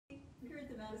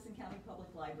Madison County Public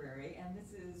Library, and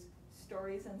this is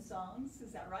Stories and Songs.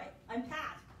 Is that right? I'm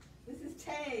Pat. This is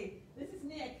Tay. This is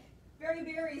Nick. Barry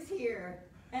Barry's here,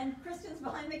 and Kristen's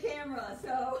behind the camera.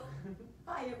 So,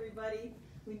 hi everybody.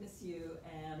 We miss you,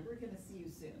 and we're going to see you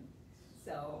soon.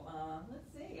 So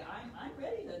let's see. I'm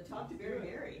ready to talk to Barry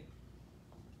Barry.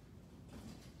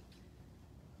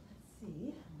 Let's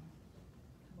see.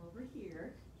 Come over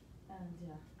here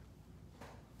and.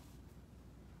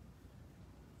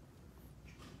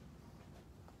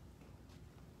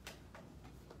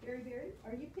 Barry Barry,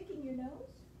 are you picking your nose?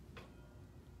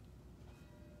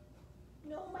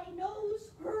 No, my nose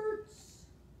hurts.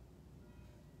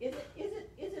 Is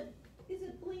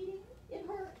it bleeding? It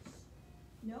hurts.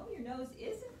 No, your nose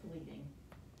isn't bleeding.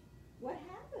 What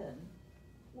happened?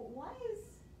 Well, why is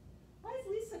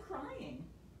Lisa crying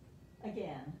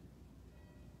again?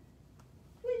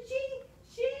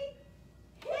 She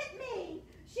hit me.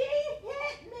 She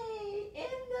hit me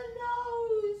in the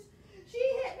nose. She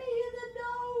hit me in the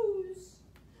nose.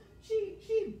 She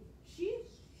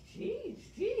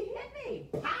hit me.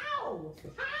 Pow!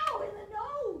 Pow in the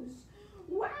nose.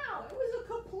 Wow, it was a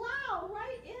kaplow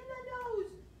right in the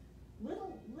nose.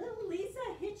 Little Lisa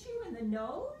hit you in the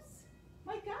nose?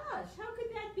 My gosh, how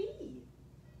could that be?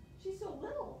 She's so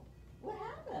little. What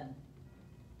happened?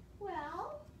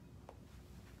 Well,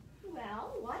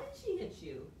 why did she hit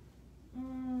you?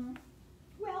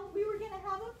 Well, we were going to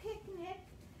have a picnic,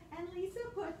 and Lisa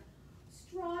put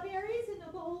strawberries in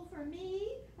the bowl for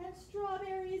me and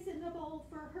strawberries in the bowl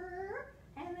for her,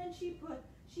 and then she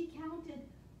counted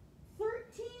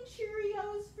 13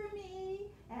 Cheerios for me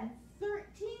and 13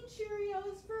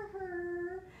 Cheerios for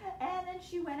her, and then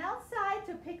she went outside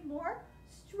to pick more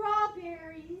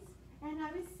strawberries, and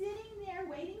I was sitting there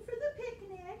waiting for the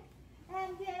picnic,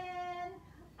 and then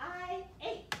I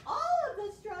ate all of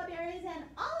the strawberries and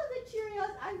all of the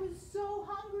Cheerios. I was so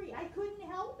hungry, I couldn't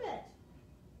help it.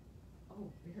 Oh,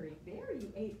 Barry,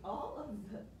 you ate all of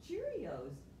the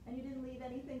Cheerios, and you didn't leave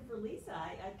anything for Lisa.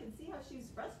 I can see how she's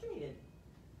frustrated.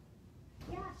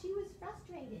 Yeah, she was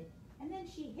frustrated, and then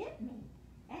she hit me.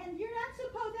 And you're not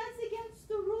supposed, that's against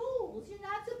the rules. You're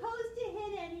not supposed to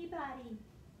hit anybody.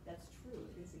 That's true,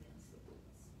 it is against the rules.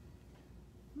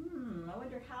 I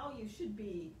wonder how you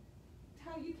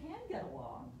can get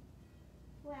along.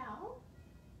 Well,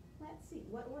 let's see,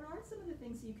 what are some of the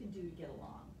things you can do to get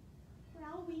along?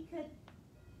 Well, we could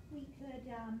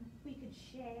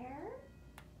share,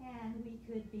 and we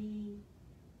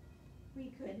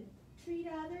could treat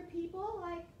other people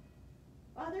like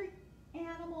other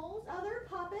animals, other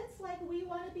puppets like we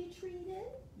want to be treated.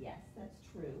 Yes, that's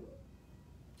true.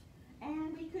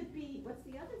 And we could be, what's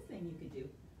the other thing you could do?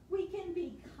 We can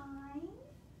be kind.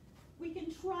 We can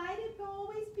try to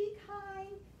always be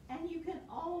kind, and you can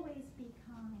always be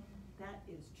kind. That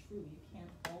is true. You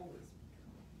can't always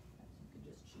be kind. You can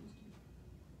just choose to be.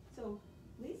 So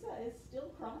Lisa is still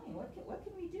crying. What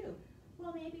can we do?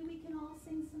 Well, maybe we can all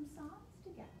sing some songs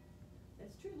together.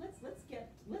 That's true. Let's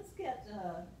get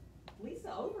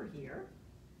Lisa over here.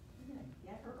 We're gonna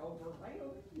get her right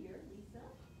over here, Lisa.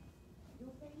 You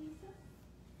okay, Lisa?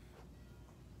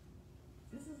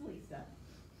 This is Lisa.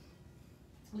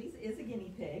 Lisa is a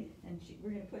guinea pig, and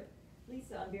we're gonna put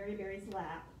Lisa on Barry Barry's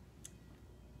lap.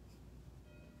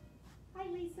 Hi,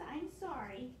 Lisa. I'm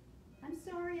sorry. I'm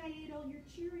sorry I ate all your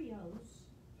Cheerios.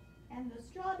 And the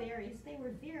strawberries, they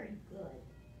were very good.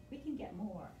 We can get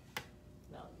more.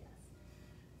 Well, yes.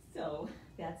 So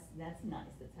that's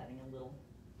nice. That's having a little.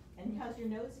 And how's your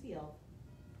nose feel?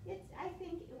 I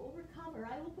think it will recover.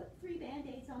 I will put 3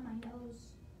 Band-Aids on my nose,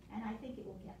 and I think it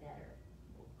will get better.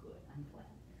 Well, good. I'm glad.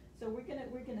 So we're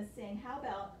gonna sing. How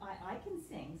about I can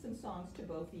sing some songs to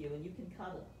both of you, and you can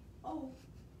cuddle. Oh,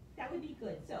 that would be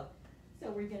good. So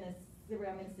I'm gonna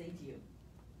sing to you.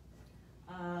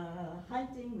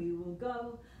 Hunting we will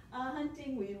go,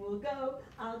 hunting we will go.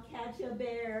 I'll catch a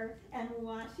bear and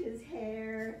wash his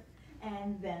hair,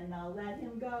 and then I'll let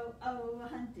him go. Oh,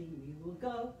 hunting we will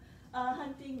go,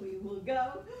 hunting we will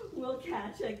go. We'll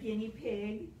catch a guinea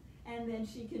pig, and then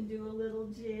she can do a little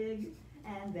jig,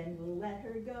 and then we'll let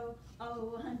her go.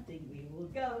 Oh, hunting we will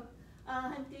go,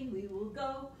 hunting we will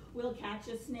go. We'll catch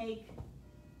a snake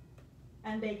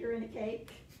and bake her in a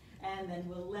cake, and then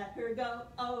we'll let her go.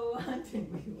 Oh, hunting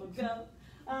we will go,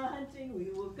 hunting we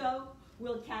will go.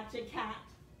 We'll catch a cat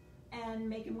and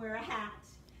make him wear a hat,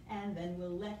 and then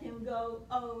we'll let him go.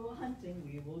 Oh, hunting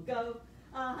we will go,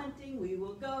 hunting we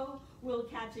will go. We'll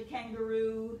catch a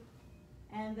kangaroo,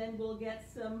 and then we'll get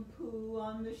some poo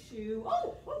on the shoe.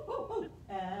 Oh, oh, oh, oh,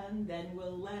 and then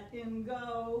we'll let him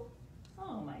go.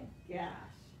 Oh my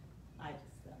gosh,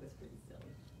 that was pretty silly.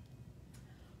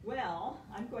 Well,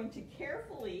 I'm going to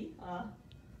carefully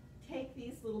take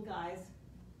these little guys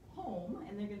home,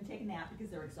 and they're going to take a nap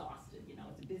because they're exhausted. You know,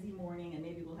 it's a busy morning, and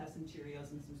maybe we'll have some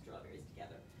Cheerios and some strawberries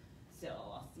together. So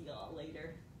I'll see y'all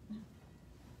later.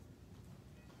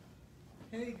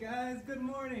 Hey guys, good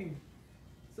morning.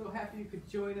 So happy you could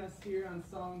join us here on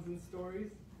Songs and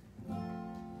Stories.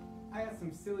 I got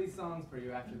some silly songs for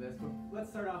you after this, but let's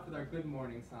start off with our good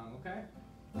morning song, okay?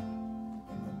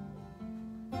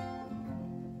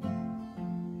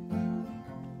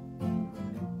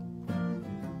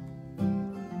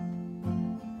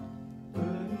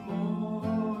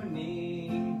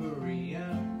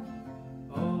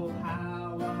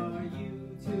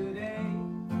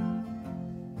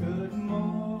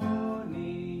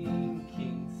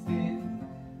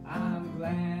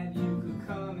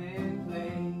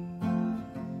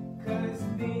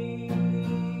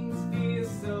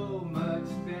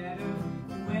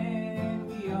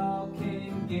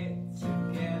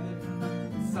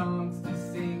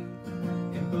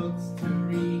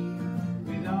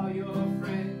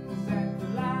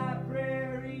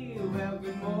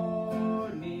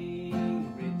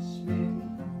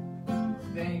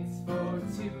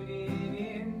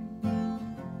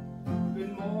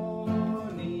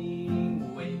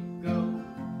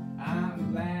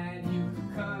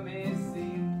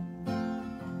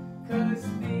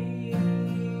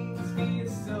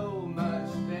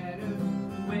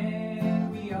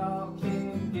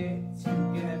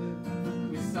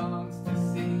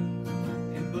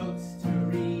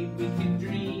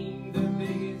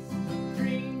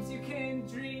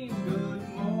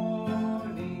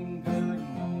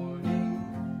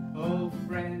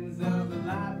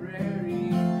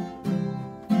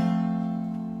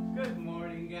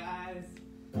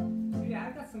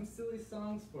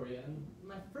 For you. And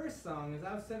my first song is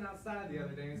I was sitting outside the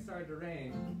other day and it started to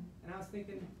rain, and I was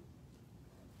thinking,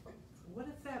 what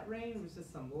if that rain was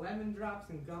just some lemon drops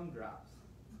and gumdrops?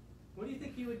 What do you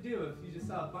think you would do if you just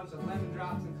saw a bunch of lemon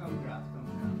drops and gumdrops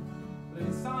coming down?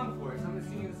 There's a song for it, so I'm going to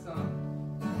sing you the song.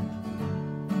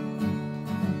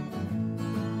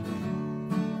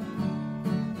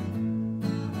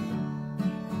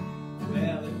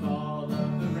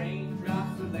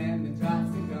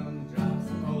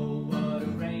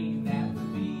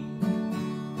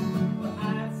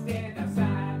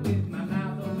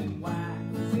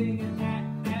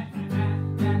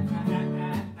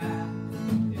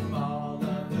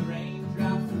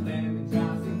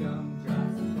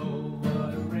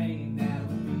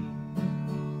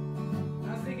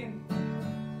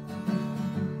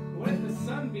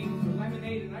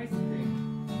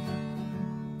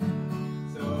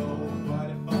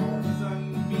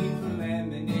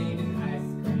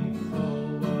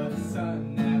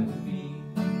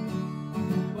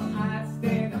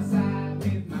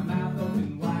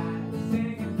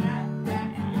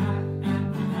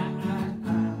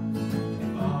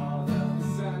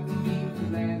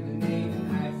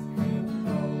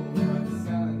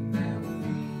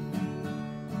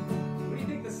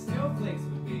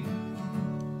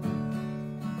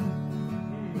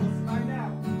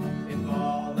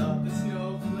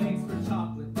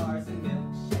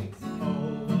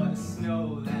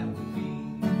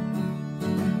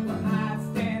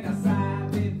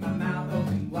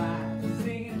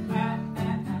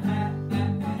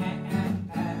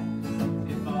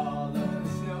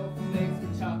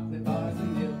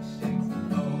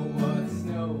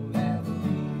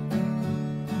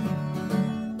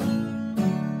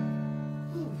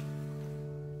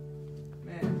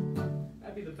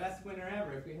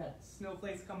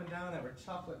 Snowflakes coming down that were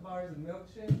chocolate bars and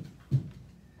milkshake.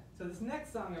 So this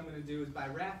next song I'm going to do is by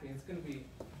Raffi. It's going to be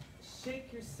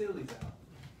Shake Your Sillies Out.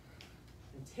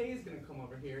 And Tay's going to come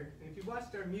over here. And if you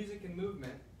watched our music and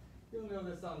movement, you'll know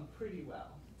this song pretty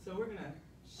well. So we're going to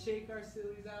shake our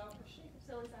sillies out. Shake your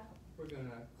sillies out. We're going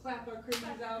to clap our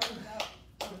crazies out.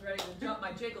 I was ready to jump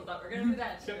my jiggles out. We're going to do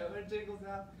that too. Jump our jiggles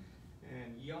out.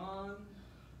 And yawn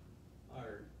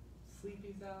our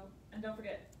sleepies out. And don't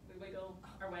forget, we wiggle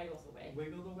our waggles away.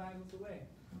 Wiggle the waggles away.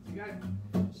 So you guys,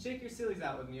 shake your sillies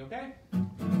out with me, okay?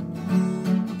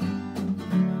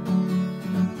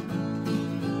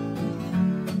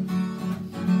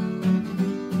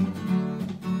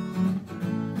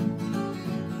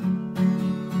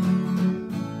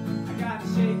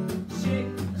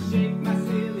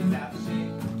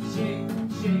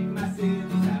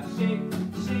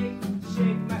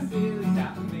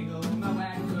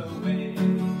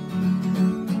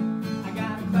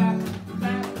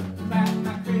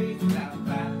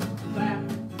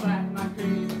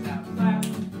 Crazy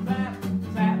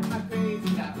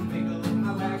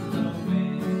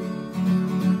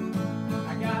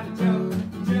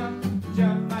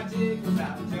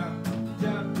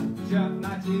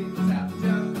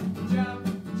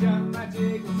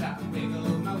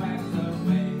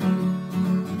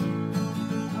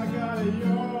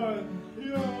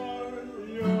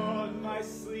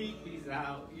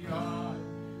out. Yawn,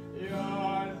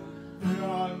 yawn,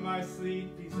 yawn, my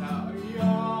sleepy's out.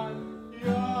 Yawn,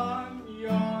 yawn,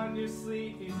 yawn, your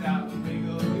sleepy's out.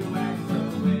 Wiggle your wax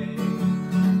away.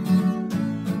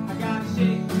 I gotta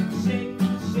shake, shake,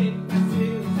 shake my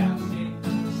sillies out. Shake,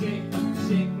 shake,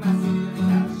 shake my sillies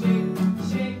out. Shake,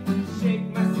 shake, shake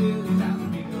my sillies out.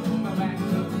 Wiggle my wax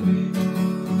away.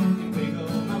 And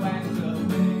wiggle my wax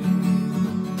away.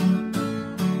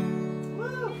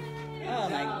 Woo! Oh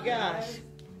my gosh. Guys.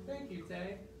 Thank you,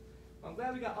 Tay. I'm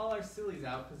glad we got all our sillies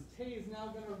out because Tay is now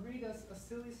going to read us a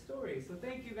silly story. So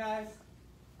thank you, guys.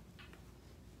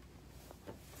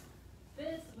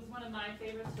 This was one of my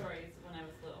favorite stories when I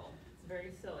was little. It's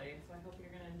very silly, so I hope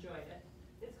you're going to enjoy it.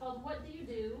 It's called What Do You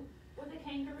Do with a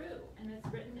Kangaroo? And it's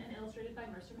written and illustrated by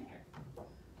Mercer Mayer.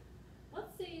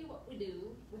 Let's see what we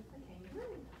do with the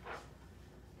kangaroo.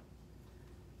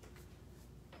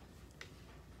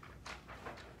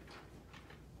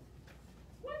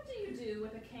 What do you do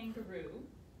with a kangaroo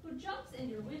who jumps in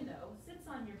your window, sits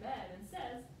on your bed, and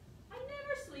says, I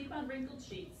never sleep on wrinkled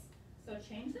sheets, so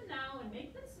change them now and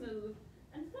make them smooth,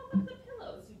 and fluff up the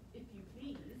pillows, if you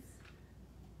please.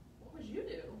 What would you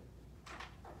do?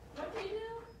 What do?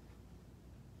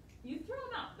 You throw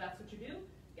them out, that's what you do.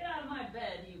 Get out of my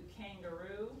bed, you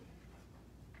kangaroo.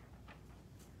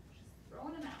 Just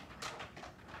throwing them out.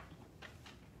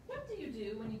 What do you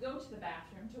do when you go to the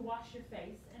bathroom to wash your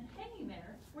face and hanging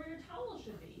there where your towel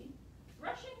should be,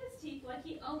 brushing his teeth like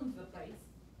he owns the place,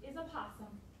 is a possum?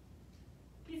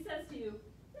 He says to you,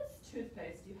 this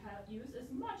toothpaste you have used is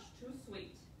much too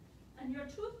sweet, and your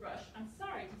toothbrush, I'm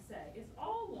sorry to say, is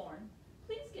all worn.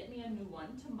 Please get me a new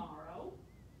one tomorrow.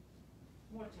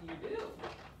 What do?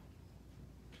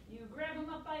 You grab him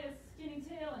up by his skinny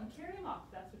tail and carry him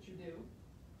off, that's what you do.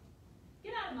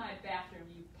 Get out of my bathroom,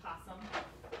 you possum.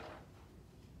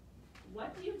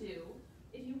 What do you do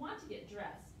if you want to get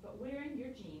dressed, but wearing your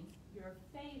jeans, your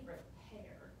favorite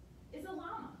pair, is a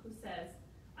llama who says,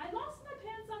 I lost my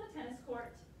pants on the tennis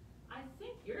court. I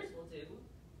think yours will do.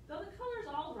 Though the color's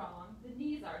all wrong, the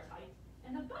knees are tight,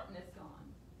 and the button is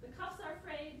gone. The cuffs are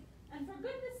frayed, and for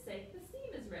goodness sake, the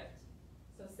seam is ripped.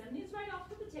 So send these right off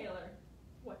to the tailor.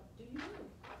 What do?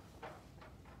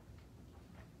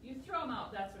 You throw them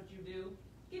out, that's what you do.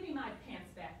 Give me my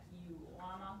pants back, you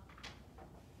llama.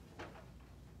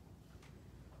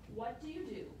 What do you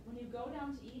do when you go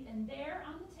down to eat and there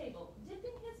on the table,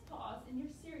 dipping his paws in your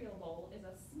cereal bowl, is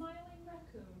a smiling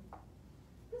raccoon?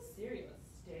 This cereal is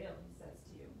stale, he says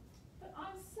to you. But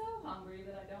I'm so hungry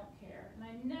that I don't care, and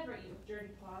I never eat with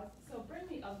dirty paws, so bring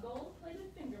me a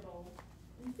gold-plated finger bowl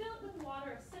and fill it with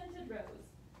water of scented rose,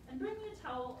 and bring me a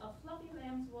towel of fluffy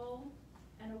lamb's wool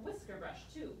and a whisker brush,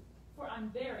 too, for I'm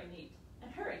very neat.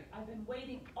 And hurry, I've been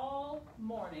waiting all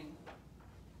morning.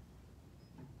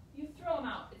 You throw them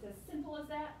out. It's as simple as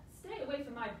that. Stay away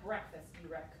from my breakfast, you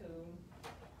raccoon.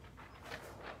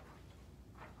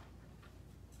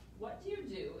 What do you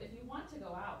do if you want to go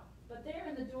out, but there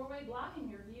in the doorway blocking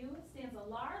your view stands a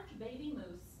large baby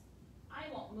moose? I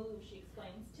won't move, she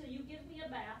exclaims, till you give me a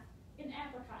bath in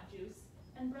apricot juice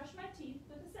and brush my teeth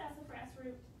with a sassafras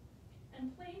root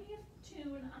and play me a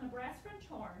tune on a brass French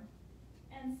horn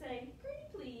and say, pretty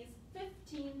please,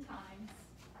 15 times.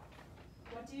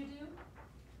 What do?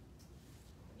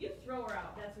 You throw her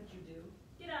out, that's what you do.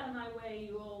 Get out of my way,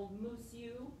 you old moose,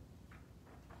 you.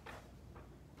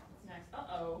 What's next?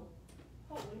 Uh-oh.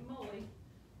 Holy moly.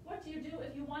 What do you do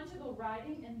if you want to go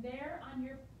riding and there on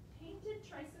your painted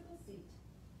tricycle seat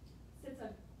sits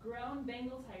a grown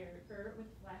Bengal tiger with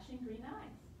flashing green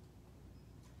eyes?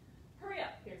 Hurry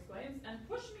up, he exclaims, and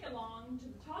push me along to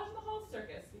the Taj Mahal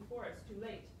circus before it's too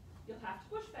late. You'll have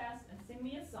to push fast and sing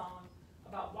me a song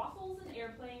about waffles and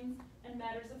airplanes and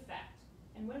matters of fact.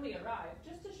 And when we arrive,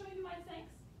 just to show you my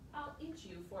thanks, I'll eat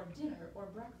you for dinner or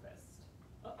breakfast.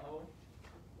 Uh-oh.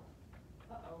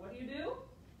 Uh-oh, what do?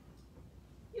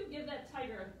 You give that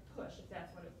tiger a push if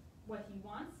that's what he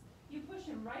wants. You push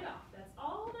him right off. That's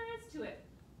all there is to it.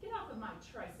 Get off of my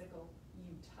tricycle,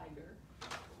 you tiger.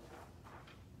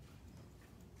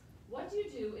 What do you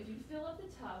do if you fill up the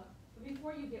tub, but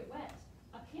before you get wet,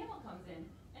 a camel comes in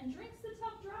and drinks the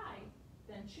tub dry?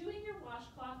 Then chewing your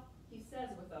washcloth, he says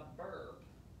with a burp,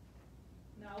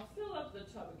 now fill up the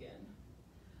tub again.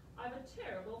 I've a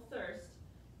terrible thirst,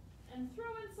 and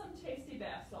throw in some tasty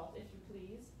bath salt, if you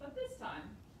please, but this time,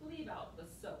 leave out the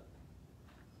soap.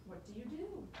 What do?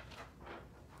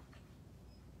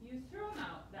 You throw them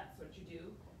out, that's what you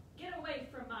do. Get away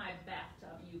from my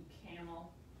bathtub, you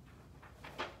camel.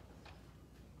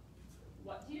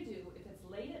 What do if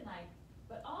it's late at night,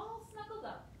 but all snuggled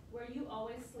up where you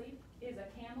always sleep is a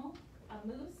camel, a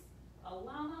moose, a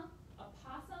llama, a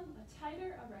possum, possum, a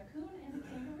tiger, a raccoon, and a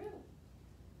kangaroo.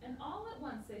 And all at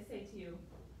once they say to you,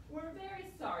 "We're very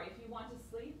sorry if you want to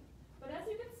sleep, but as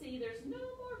you can see, there's no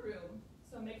more room.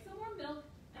 So make some more milk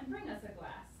and bring us a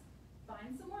glass.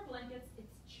 Find some more blankets,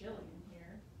 it's chilly in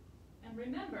here. And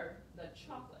remember the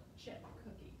chocolate chip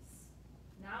cookies."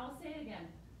 Now I'll say it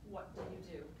again. What do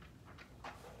you do?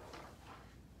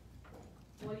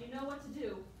 Well, you know what to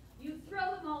do. You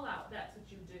throw them all out. That's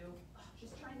what you do. Oh,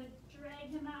 she's trying to drag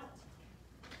him out.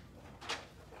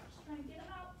 She's trying to get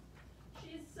him out.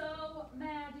 She is so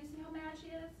mad. Do you see how mad she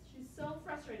is? She's so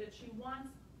frustrated. She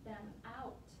wants them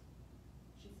out.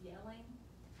 She's yelling.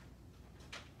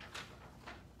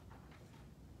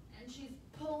 And she's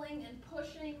pulling and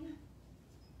pushing.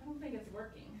 I don't think it's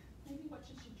working. Maybe what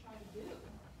should she try to do?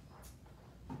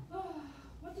 Oh,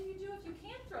 what do you do if you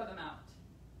can't throw them out?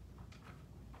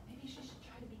 Maybe she should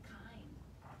try to be kind.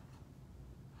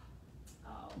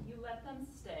 Oh, you let them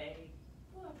stay.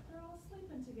 Look, they're all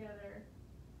sleeping together.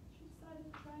 She decided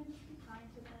to try and just be kind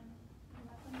to them and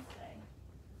let them stay.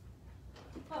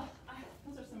 Oh,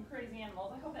 those are some crazy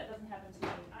animals. I hope that doesn't happen to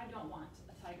me. I don't want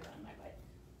a tiger on my bike.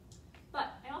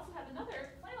 But I also have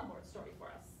another flannel board story for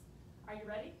us. Are you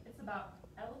ready? It's about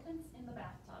elephants in the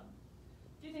bathtub.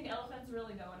 Do you think elephants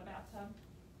really go in a bathtub?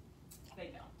 They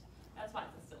don't. That's why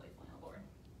it's a silly flannel board.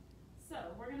 So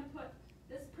we're going to put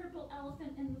this purple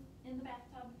elephant in the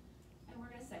bathtub, and we're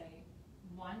going to say,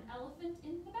 "One elephant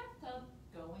in the bathtub,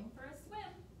 going for a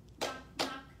swim. Knock,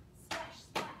 knock, splash,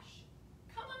 splash.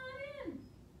 Come on in."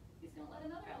 He's going to let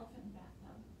another elephant in the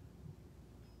bathtub.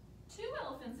 "Two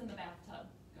elephants in the bathtub,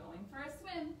 going for a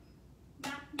swim.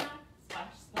 Knock, knock,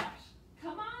 splash, splash.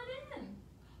 Come on in."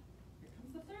 Here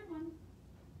comes the third one.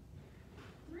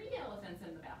 "Three elephants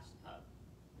in the bathtub,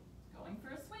 going for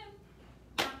a swim.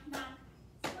 Knock, knock,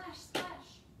 splash,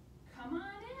 splash. Come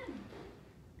on in."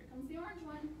 Here comes the orange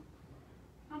one.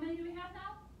 How many do we have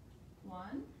now?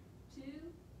 1,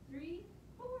 2, 3,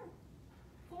 4.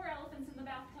 4 elephants in the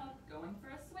bathtub, going for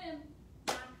a swim.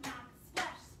 Knock, knock,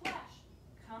 splash, splash.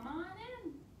 Come on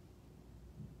in.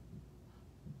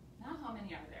 Now how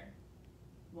many are there?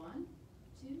 1,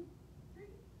 2, 3,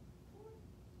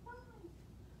 4, 5.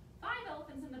 5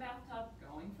 elephants in the bathtub,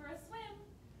 going for a swim.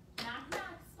 Knock,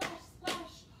 knock, splash,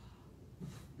 splash.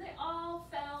 They all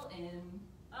fell in.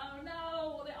 Oh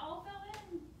no, they all fell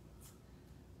in.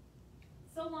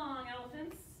 So long,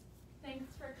 elephants.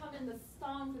 Thanks for coming to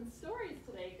Songs and Stories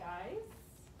today, guys.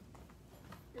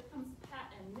 Here comes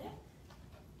Pat and Nick.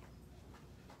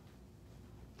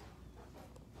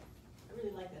 I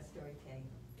really like that story, Kay.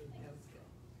 That was good.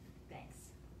 Thanks.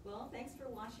 Well, thanks for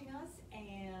watching us,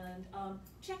 and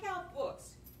check out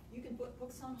books. You can put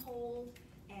books on hold,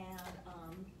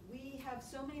 and we have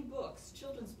so many books,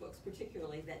 children's books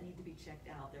particularly, that need to be checked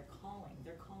out. They're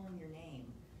calling your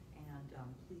name,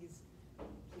 and please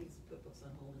put books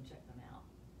on hold and check them out.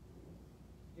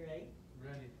 You ready?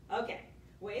 Ready. Okay.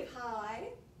 Wave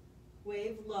high,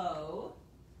 wave low.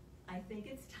 I think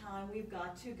it's time we've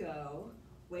got to go.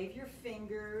 Wave your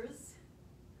fingers,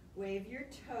 wave your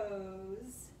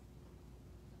toes,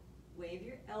 wave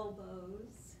your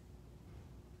elbows,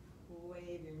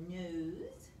 wave your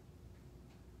nose,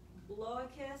 blow a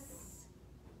kiss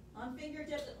on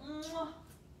fingertips. Mwah.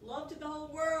 Love to the whole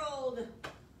world.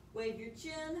 Wave your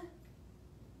chin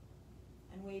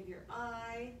and wave your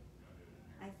eye.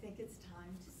 I think it's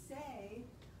time to say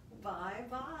bye-bye.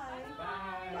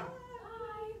 Bye-bye. Bye.